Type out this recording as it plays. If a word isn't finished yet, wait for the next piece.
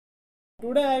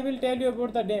Today I will tell you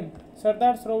about the dam,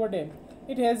 Sardar Srover Dam.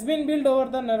 It has been built over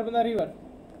the Narmada River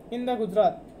in the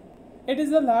Gujarat. It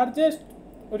is the largest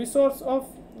resource of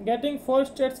getting 4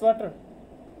 states water.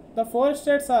 The 4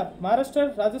 states are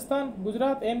Maharashtra, Rajasthan,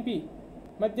 Gujarat, MP,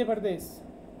 Madhya Pradesh.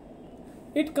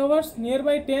 It covers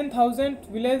nearby 10,000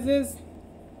 villages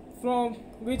from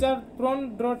which are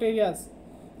prone drought areas,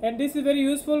 and this is very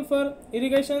useful for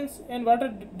irrigations and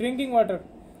drinking water.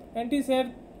 And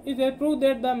it has proved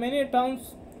that the many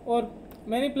towns or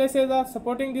many places are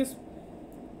supporting this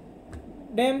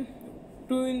dam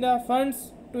to in the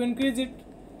funds to increase it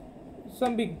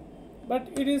some big. But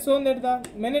it is shown that the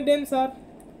many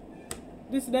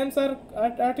these dams are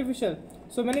artificial,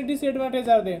 so many disadvantages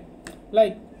are there.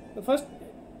 Like the first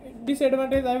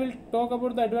disadvantage, I will talk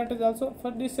about the advantage also.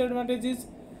 First disadvantage is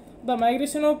the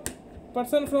migration of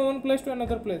person from one place to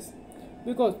another place,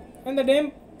 because in the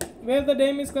dam where the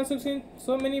dam is constructed,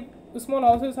 so many small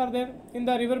houses are there in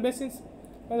the river basins,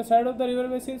 on the side of the river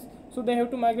basins, so they have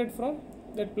to migrate from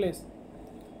that place,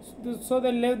 so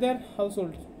they leave their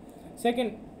households.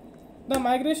 Second, the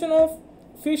migration of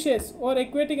fishes or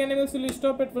aquatic animals will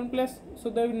stop at one place, so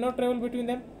they will not travel between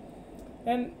them.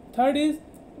 And third is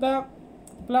the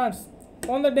plants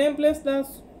on the dam place, the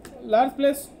large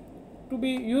place to be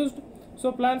used,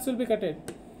 so plants will be cutted.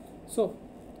 So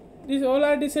these all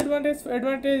are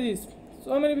advantages.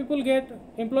 So many people get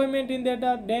employment in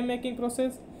that dam making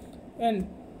process, and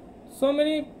so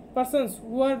many persons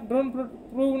who are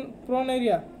prone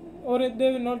area, or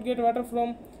they will not get water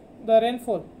from the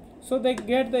rainfall, so they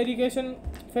get the irrigation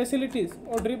facilities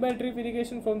or drip by drip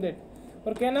irrigation from that,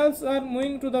 or canals are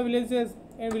moving to the villages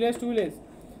and village to village.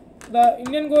 The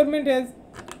Indian government has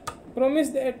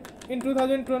promised that in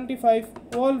 2025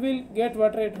 all will get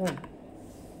water at home.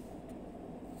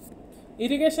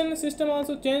 Irrigation system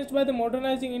also changed by the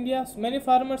modernizing India. Many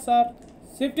farmers are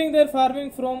shifting their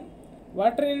farming from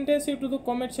water intensive to the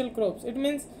commercial crops. It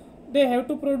means they have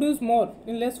to produce more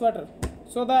in less water.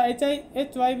 So the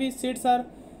HYV seeds are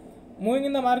moving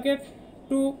in the market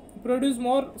to produce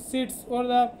more seeds or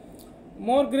the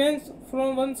more grains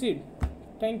from one seed.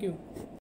 Thank you.